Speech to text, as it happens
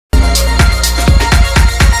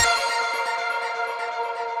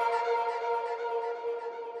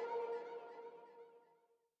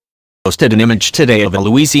posted an image today of a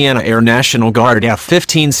Louisiana Air National Guard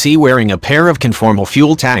F-15C wearing a pair of conformal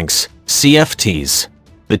fuel tanks, CFTs.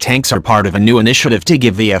 The tanks are part of a new initiative to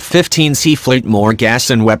give the F-15C fleet more gas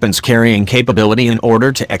and weapons carrying capability in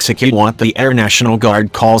order to execute what the Air National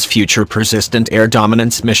Guard calls future persistent air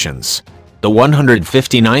dominance missions. The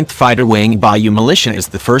 159th Fighter Wing Bayou Militia is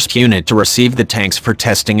the first unit to receive the tanks for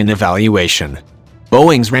testing and evaluation.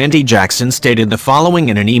 Boeing's Randy Jackson stated the following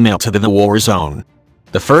in an email to the War Zone.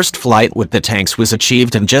 The first flight with the tanks was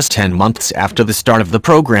achieved in just 10 months after the start of the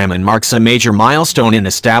program and marks a major milestone in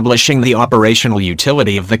establishing the operational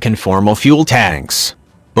utility of the conformal fuel tanks.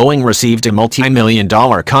 Boeing received a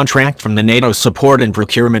multi-million-dollar contract from the NATO Support and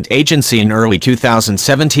Procurement Agency in early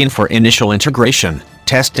 2017 for initial integration,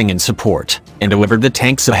 testing and support, and delivered the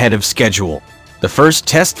tanks ahead of schedule. The first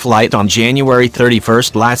test flight on January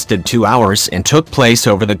 31st lasted 2 hours and took place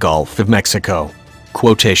over the Gulf of Mexico.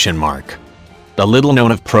 Quotation mark. The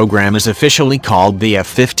little-known program is officially called the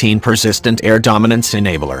F-15 Persistent Air Dominance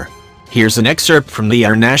Enabler. Here's an excerpt from the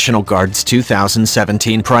Air National Guard's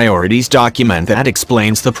 2017 Priorities document that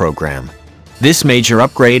explains the program. This major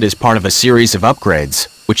upgrade is part of a series of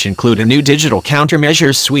upgrades, which include a new digital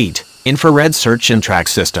countermeasures suite, infrared search and track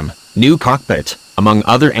system, new cockpit, among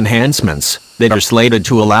other enhancements, that are slated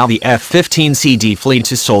to allow the F-15C fleet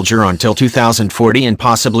to soldier until 2040 and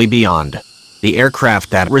possibly beyond. The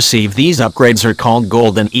aircraft that receive these upgrades are called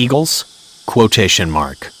Golden Eagles? Quotation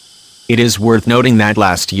mark. It is worth noting that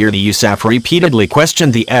last year the USAF repeatedly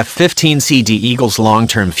questioned the F-15C Eagle's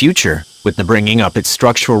long-term future, with the bringing up its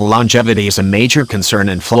structural longevity as a major concern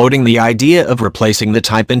and floating the idea of replacing the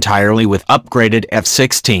type entirely with upgraded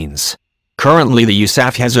F-16s. Currently the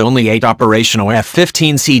USAF has only 8 operational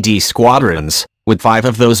F-15C squadrons, with 5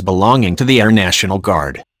 of those belonging to the Air National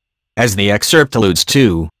Guard. As the excerpt alludes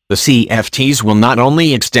to, the CFTs will not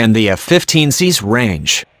only extend the F-15C's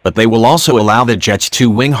range, but they will also allow the jet's 2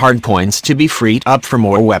 wing hardpoints to be freed up for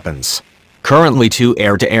more weapons. Currently 2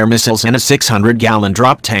 air-to-air missiles and a 600-gallon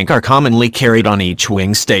drop tank are commonly carried on each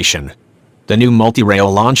wing station. The new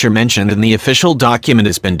multi-rail launcher mentioned in the official document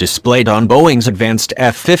has been displayed on Boeing's advanced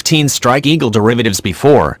F-15 Strike Eagle derivatives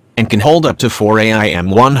before, and can hold up to 4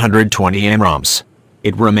 AIM-120 AMRAAMs.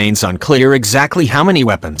 It remains unclear exactly how many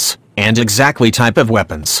weapons, and exactly type of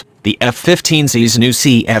weapons, the F-15C's new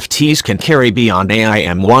CFTs can carry beyond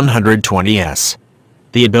AIM-120s.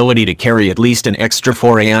 The ability to carry at least an extra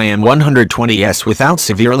 4 AIM-120s without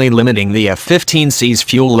severely limiting the F-15C's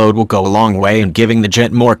fuel load will go a long way in giving the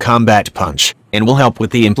jet more combat punch, and will help with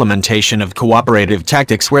the implementation of cooperative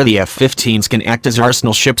tactics where the F-15s can act as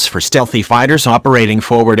arsenal ships for stealthy fighters operating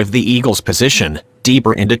forward of the Eagle's position,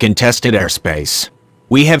 deeper into contested airspace.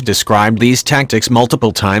 We have described these tactics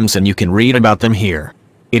multiple times and you can read about them here.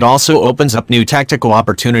 It also opens up new tactical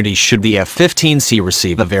opportunities should the F-15C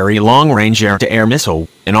receive a very long-range air-to-air missile,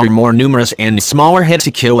 and are more numerous and smaller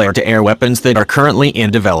hit-to-kill air-to-air weapons that are currently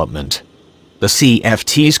in development. The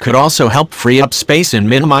CFTs could also help free up space and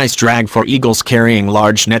minimize drag for Eagles carrying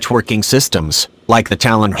large networking systems, like the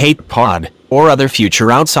Talon HAPE pod, or other future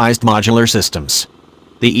outsized modular systems.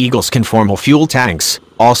 The Eagle's conformal fuel tanks,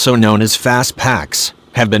 also known as fast packs,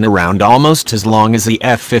 have been around almost as long as the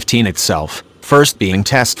F-15 itself, first being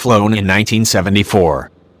test-flown in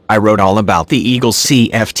 1974. I wrote all about the Eagle's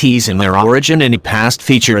CFTs and their origin in a past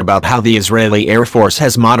feature about how the Israeli Air Force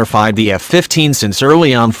has modified the F-15 since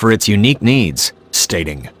early on for its unique needs,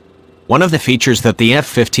 stating, "One of the features that the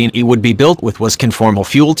F-15E would be built with was conformal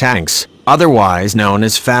fuel tanks, otherwise known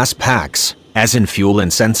as fast packs, as in fuel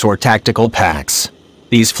and sensor tactical packs.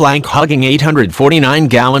 These flank-hugging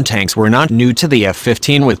 849-gallon tanks were not new to the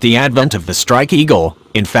F-15 with the advent of the Strike Eagle.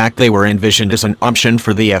 In fact, they were envisioned as an option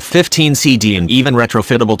for the F-15C and even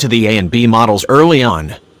retrofittable to the A and B models early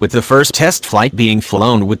on, with the first test flight being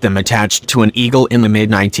flown with them attached to an Eagle in the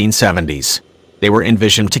mid-1970s. They were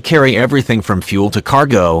envisioned to carry everything from fuel to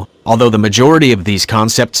cargo, although the majority of these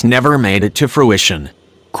concepts never made it to fruition."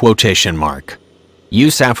 Quotation mark.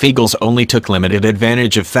 USAF Eagles only took limited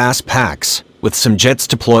advantage of fast packs, with some jets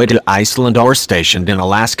deployed to Iceland or stationed in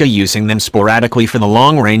Alaska using them sporadically for the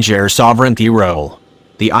long-range air sovereignty role.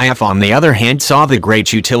 The IF on the other hand saw the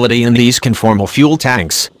great utility in these conformal fuel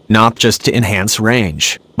tanks, not just to enhance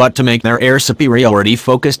range, but to make their air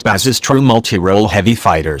superiority-focused bases true multi-role heavy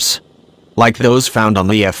fighters. Like those found on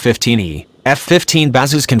the F-15E, F-15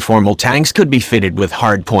 bases conformal tanks could be fitted with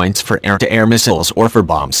hardpoints for air-to-air missiles or for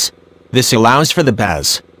bombs. This allows for the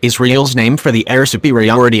BAZ, Israel's name for the air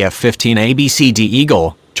superiority F-15 ABCD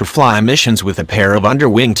Eagle, to fly missions with a pair of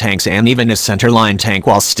underwing tanks and even a centerline tank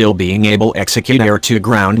while still being able to execute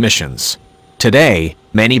air-to-ground missions. Today,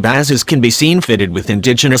 many bases can be seen fitted with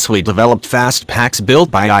indigenously developed fast packs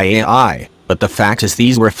built by IAI, but the fact is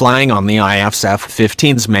these were flying on the IAF's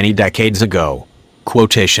F-15s many decades ago.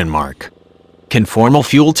 Quotation mark. Conformal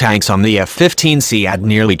fuel tanks on the F-15C add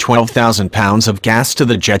nearly 12,000 pounds of gas to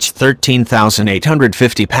the jet's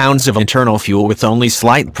 13,850 pounds of internal fuel with only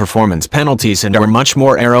slight performance penalties and are much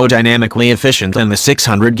more aerodynamically efficient than the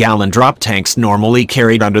 600-gallon drop tanks normally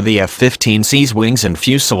carried under the F-15C's wings and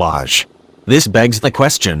fuselage. This begs the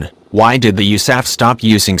question, why did the USAF stop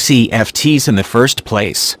using CFTs in the first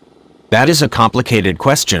place? That is a complicated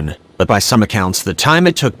question, but by some accounts the time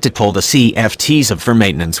it took to pull the CFTs up for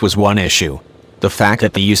maintenance was one issue. The fact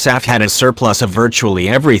that the USAF had a surplus of virtually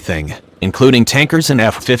everything, including tankers and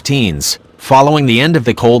F-15s, following the end of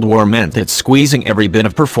the Cold War meant that squeezing every bit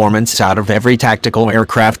of performance out of every tactical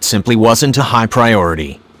aircraft simply wasn't a high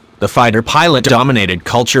priority. The fighter pilot-dominated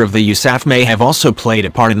culture of the USAF may have also played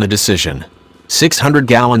a part in the decision.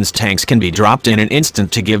 600-gallon tanks can be dropped in an instant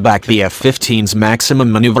to give back the F-15's maximum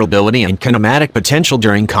maneuverability and kinematic potential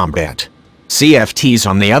during combat. CFTs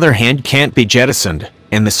on the other hand can't be jettisoned,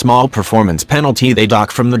 and the small performance penalty they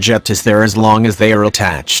dock from the jet is there as long as they are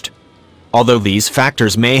attached. Although these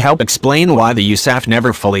factors may help explain why the USAF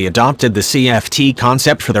never fully adopted the CFT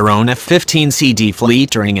concept for their own F-15CD fleet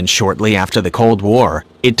during and shortly after the Cold War,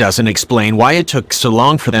 it doesn't explain why it took so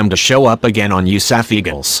long for them to show up again on USAF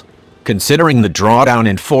Eagles. Considering the drawdown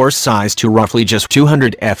in force size to roughly just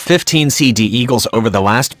 200 F-15CD Eagles over the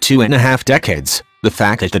last 2.5 decades, the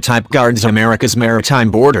fact that the type guards America's maritime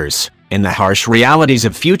borders, and the harsh realities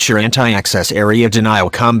of future anti-access area denial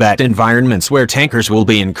combat environments where tankers will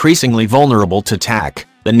be increasingly vulnerable to attack,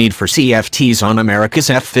 the need for CFTs on America's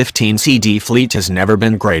F-15CD fleet has never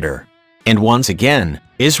been greater. And once again,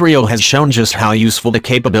 Israel has shown just how useful the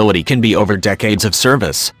capability can be over decades of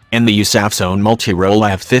service, and the USAF's own multi-role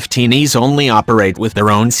F-15Es only operate with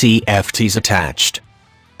their own CFTs attached.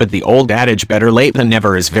 But the old adage better late than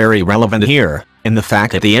never is very relevant here, and the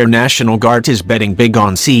fact that the Air National Guard is betting big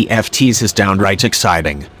on CFTs is downright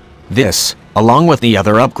exciting. This, along with the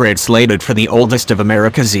other upgrades slated for the oldest of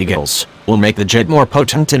America's Eagles, will make the jet more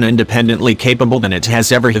potent and independently capable than it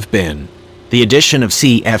has ever have been. The addition of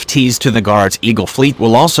CFTs to the Guard's Eagle fleet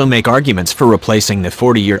will also make arguments for replacing the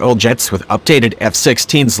 40-year-old jets with updated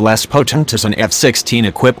F-16s less potent, as an F-16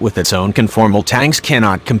 equipped with its own conformal tanks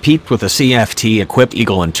cannot compete with a CFT-equipped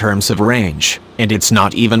Eagle in terms of range, and it's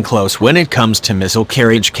not even close when it comes to missile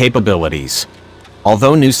carriage capabilities.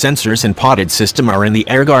 Although new sensors and potted system are in the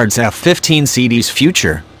Air Guard's F-15CD's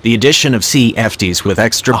future, the addition of CFTs with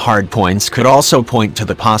extra hardpoints could also point to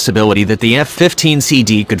the possibility that the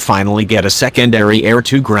F-15CD could finally get a secondary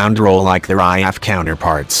air-to-ground role like their IAF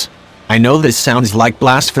counterparts. I know this sounds like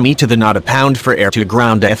blasphemy to the not-a-pound for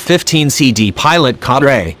air-to-ground F-15CD pilot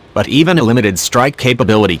cadre, but even a limited strike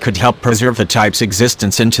capability could help preserve the type's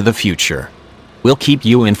existence into the future. We'll keep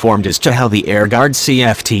you informed as to how the Air Guard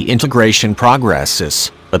CFT integration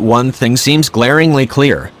progresses, but one thing seems glaringly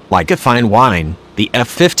clear: like a fine wine, the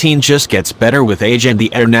F-15 just gets better with age, and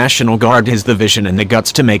the Air National Guard has the vision and the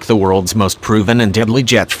guts to make the world's most proven and deadly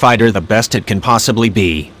jet fighter the best it can possibly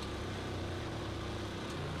be.